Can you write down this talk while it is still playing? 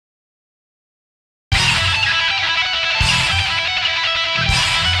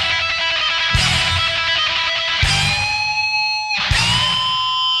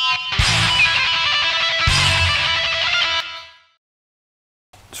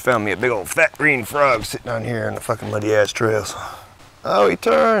just found me a big old fat green frog sitting on here in the fucking muddy ass trails. Oh, he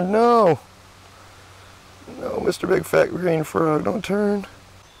turned, no. No, Mr. Big Fat Green Frog, don't turn.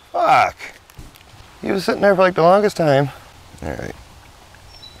 Fuck. He was sitting there for like the longest time. All right.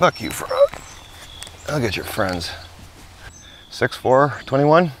 Fuck you, frog. I'll get your friends. 6'4",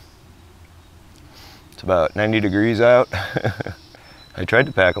 21. It's about 90 degrees out. I tried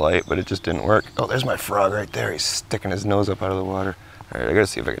to pack light, but it just didn't work. Oh, there's my frog right there. He's sticking his nose up out of the water. All right, I gotta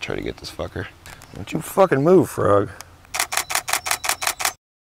see if I can try to get this fucker. Don't you fucking move, frog.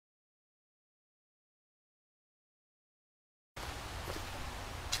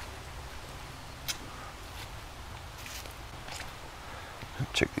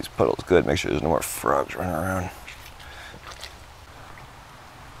 Check these puddles good, make sure there's no more frogs running around.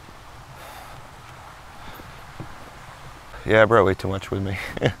 Yeah, I brought way too much with me.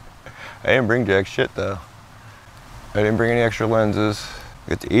 I didn't bring jack shit though. I didn't bring any extra lenses.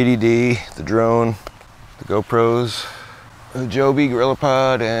 I got the 80D, the drone, the GoPros, the Joby Gorilla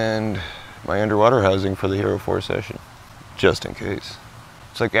Pod, and my underwater housing for the Hero 4 session, just in case.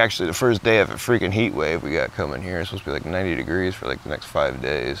 It's like actually the first day of a freaking heat wave we got coming here. It's supposed to be like 90 degrees for like the next 5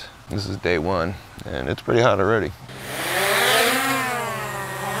 days. This is day 1, and it's pretty hot already.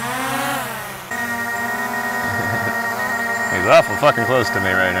 He's awful fucking close to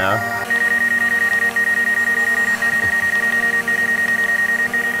me right now.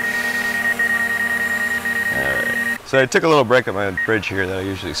 Alright. So I took a little break at my bridge here that I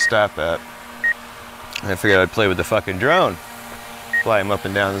usually stop at. And I figured I'd play with the fucking drone. Fly him up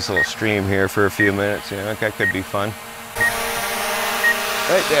and down this little stream here for a few minutes, you know, that could be fun.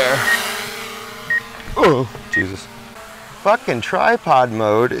 Right there. Oh, Jesus. Fucking tripod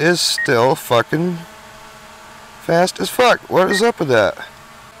mode is still fucking fast as fuck. What is up with that?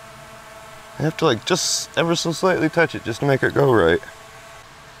 I have to like just ever so slightly touch it just to make it go right.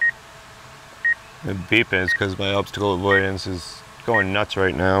 The beeping is because my obstacle avoidance is going nuts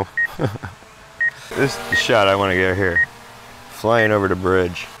right now. This is the shot I want to get here. Flying over the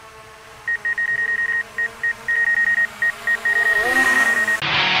bridge.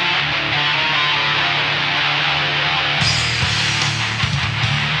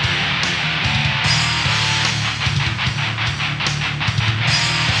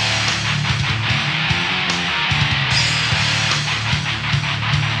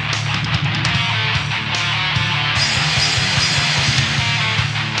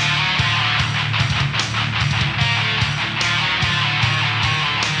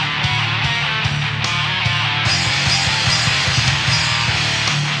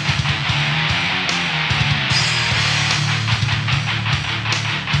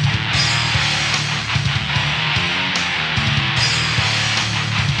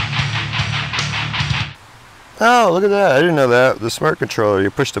 Oh, look at that. I didn't know that. The smart controller,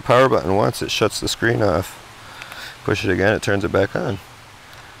 you push the power button once, it shuts the screen off. Push it again, it turns it back on.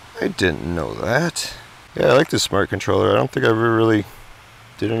 I didn't know that. Yeah, I like this smart controller. I don't think I ever really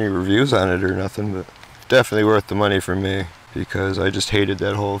did any reviews on it or nothing, but definitely worth the money for me because I just hated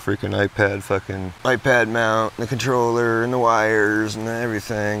that whole freaking iPad mount, the controller and the wires and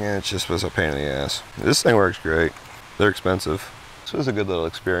everything, and it just was a pain in the ass. This thing works great. They're expensive. This was a good little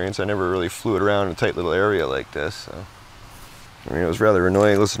experience. I never really flew it around in a tight little area like this. So. I mean, it was rather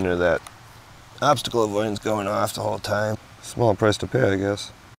annoying listening to that obstacle avoidance going off the whole time. Small price to pay, I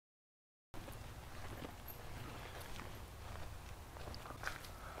guess.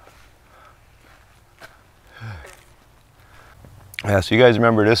 Yeah, so you guys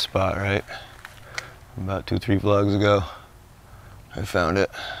remember this spot, right? About 2-3 vlogs ago, I found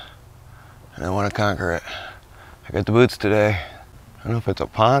it, and I want to conquer it. I got the boots today. I don't know if it's a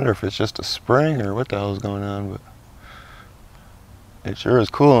pond or if it's just a spring or what the hell is going on, but it sure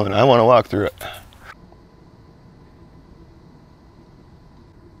is cool and I want to walk through it.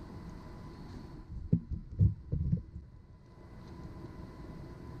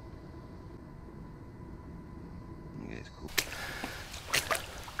 Cool.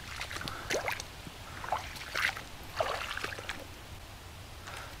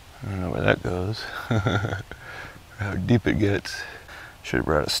 I don't know where that goes. How deep it gets. Should have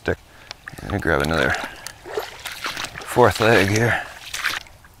brought a stick. Let me grab another 4th leg here.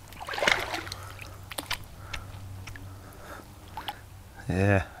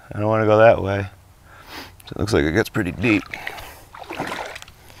 Yeah, I don't want to go that way. So it looks like it gets pretty deep.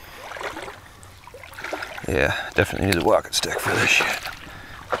 Yeah, definitely need a walking stick for this shit.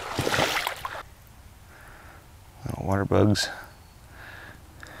 Little water bugs.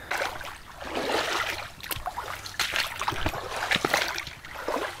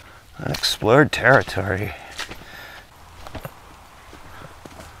 Unexplored Territory.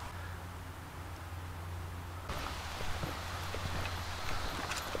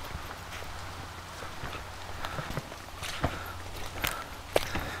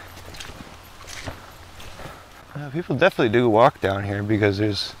 People definitely do walk down here because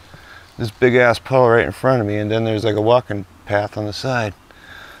there's this big ass puddle right in front of me, and then there's like a walking path on the side.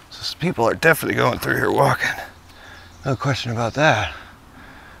 So people are definitely going through here walking. No question about that.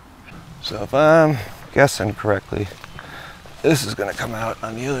 So if I'm guessing correctly, this is gonna come out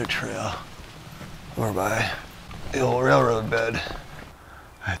on the other trail or by the old railroad bed.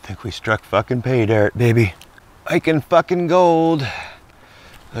 I think we struck fucking pay dirt, baby. Hiking fucking gold.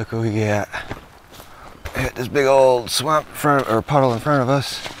 Look what we got. We got this big old swamp in front, or puddle in front of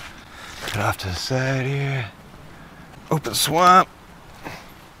us. Get off to the side here. Open swamp.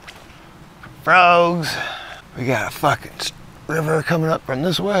 Frogs. We got a fucking river coming up from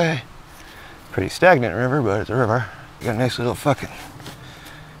this way. Pretty stagnant river, but it's a river. We got a nice little fucking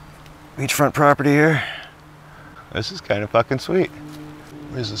beachfront property here. This is kind of fucking sweet.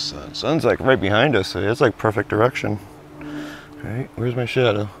 Where's the sun? Sun's like right behind us, so it's like perfect direction. Right, where's my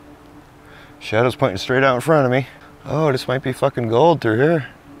shadow? Shadow's pointing straight out in front of me. Oh, this might be fucking gold through here.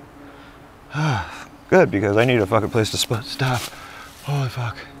 Good, because I need a fucking place to stop. Holy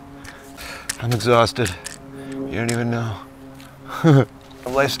fuck. I'm exhausted. You don't even know. The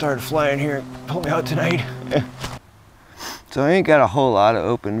lights started flying here and pulled me out tonight. So I ain't got a whole lot of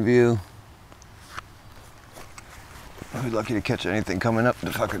open view. I'll be lucky to catch anything coming up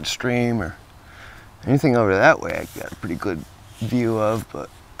the fucking stream or anything over that way. I got a pretty good view of, but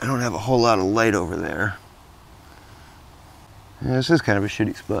I don't have a whole lot of light over there. Yeah, this is kind of a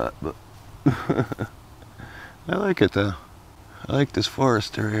shitty spot, but I like it though. I like this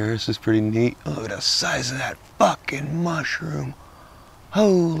forest through here. This is pretty neat. Oh, look at the size of that fucking mushroom.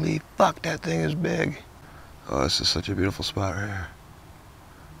 Holy fuck, that thing is big. Oh, this is such a beautiful spot right here.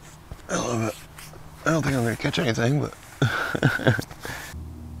 I love it. I don't think I'm gonna catch anything, but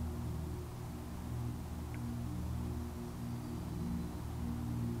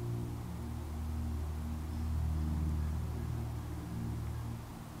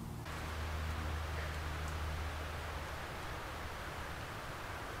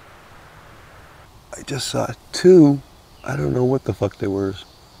I just saw two. I don't know what the fuck they were.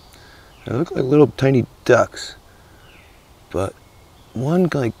 They look like little tiny ducks, but one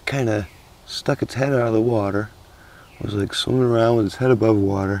like kind of stuck its head out of the water, was like swimming around with its head above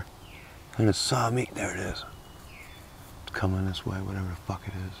water, kind of saw me. There it is. It's coming this way, whatever the fuck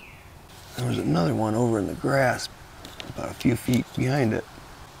it is. There was another one over in the grass, about a few feet behind it.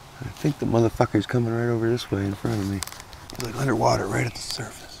 I think the motherfucker's coming right over this way in front of me. He's like underwater, right at the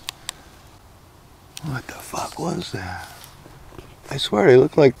surface. What the fuck was that? I swear they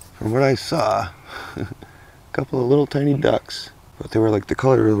looked like, from what I saw, a couple of little tiny ducks. But they were like the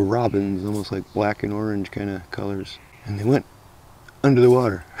color of the robins, almost like black and orange kind of colors. And they went under the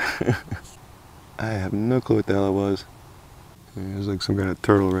water. I have no clue what the hell it was. There's like some kind of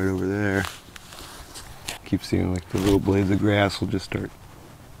turtle right over there. I keep seeing like the little blades of grass will just start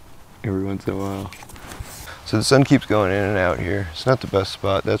every once in a while. So the sun keeps going in and out here. It's not the best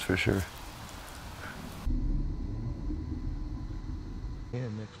spot, that's for sure. Yeah,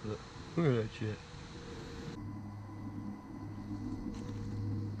 next to the, look at that shit.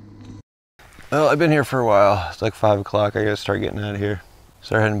 Well, I've been here for a while. It's like 5 o'clock. I gotta start getting out of here.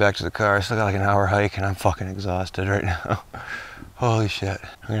 Start heading back to the car. I still got like an hour hike and I'm fucking exhausted right now. Holy shit.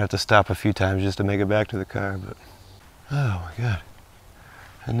 I'm gonna have to stop a few times just to make it back to the car, but oh my god.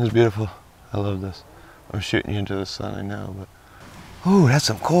 Isn't this beautiful? I love this. I'm shooting you into the sun, I know, but ooh, that's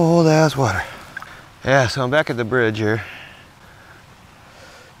some cold ass water. Yeah, so I'm back at the bridge here.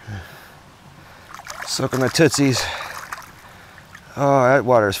 Soaking my tootsies. Oh, that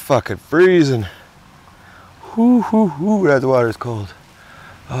water is fucking freezing. Whoo, whoo, whoo, that water is cold.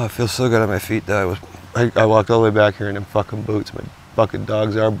 Oh, it feels so good on my feet though. I walked all the way back here in them fucking boots. My fucking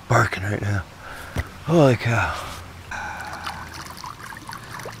dogs are barking right now. Holy cow.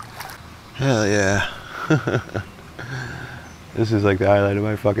 Hell yeah. This is like the highlight of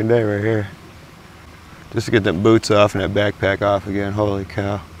my fucking day right here. Just to get them boots off and that backpack off again. Holy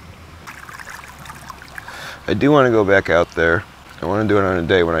cow. I do want to go back out there. I want to do it on a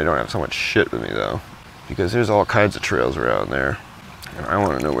day when I don't have so much shit with me though, because there's all kinds of trails around there and I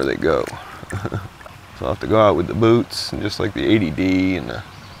want to know where they go. So I'll have to go out with the boots and just like the ADD and the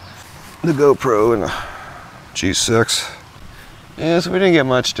GoPro and the G6. Yeah, so we didn't get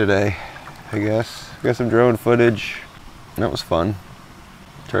much today, I guess. Got some drone footage. That was fun.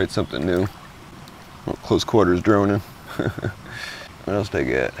 Tried something new. Close quarters droning. What else did I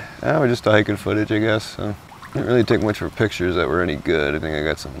get? Oh, just the hiking footage, I guess. So didn't really take much for pictures that were any good. I think I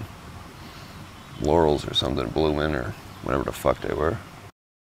got some laurels or something blooming or whatever the fuck they were.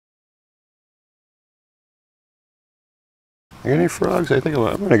 I got any frogs? I think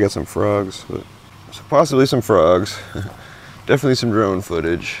I'm gonna get some frogs, but So possibly some frogs. Definitely some drone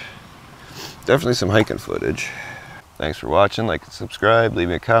footage. Definitely some hiking footage. Thanks for watching. Like and subscribe. Leave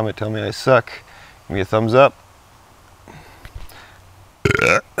me a comment. Tell me I suck. Give me a thumbs up.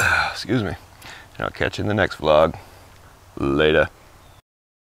 Excuse me. And I'll catch you in the next vlog. Later.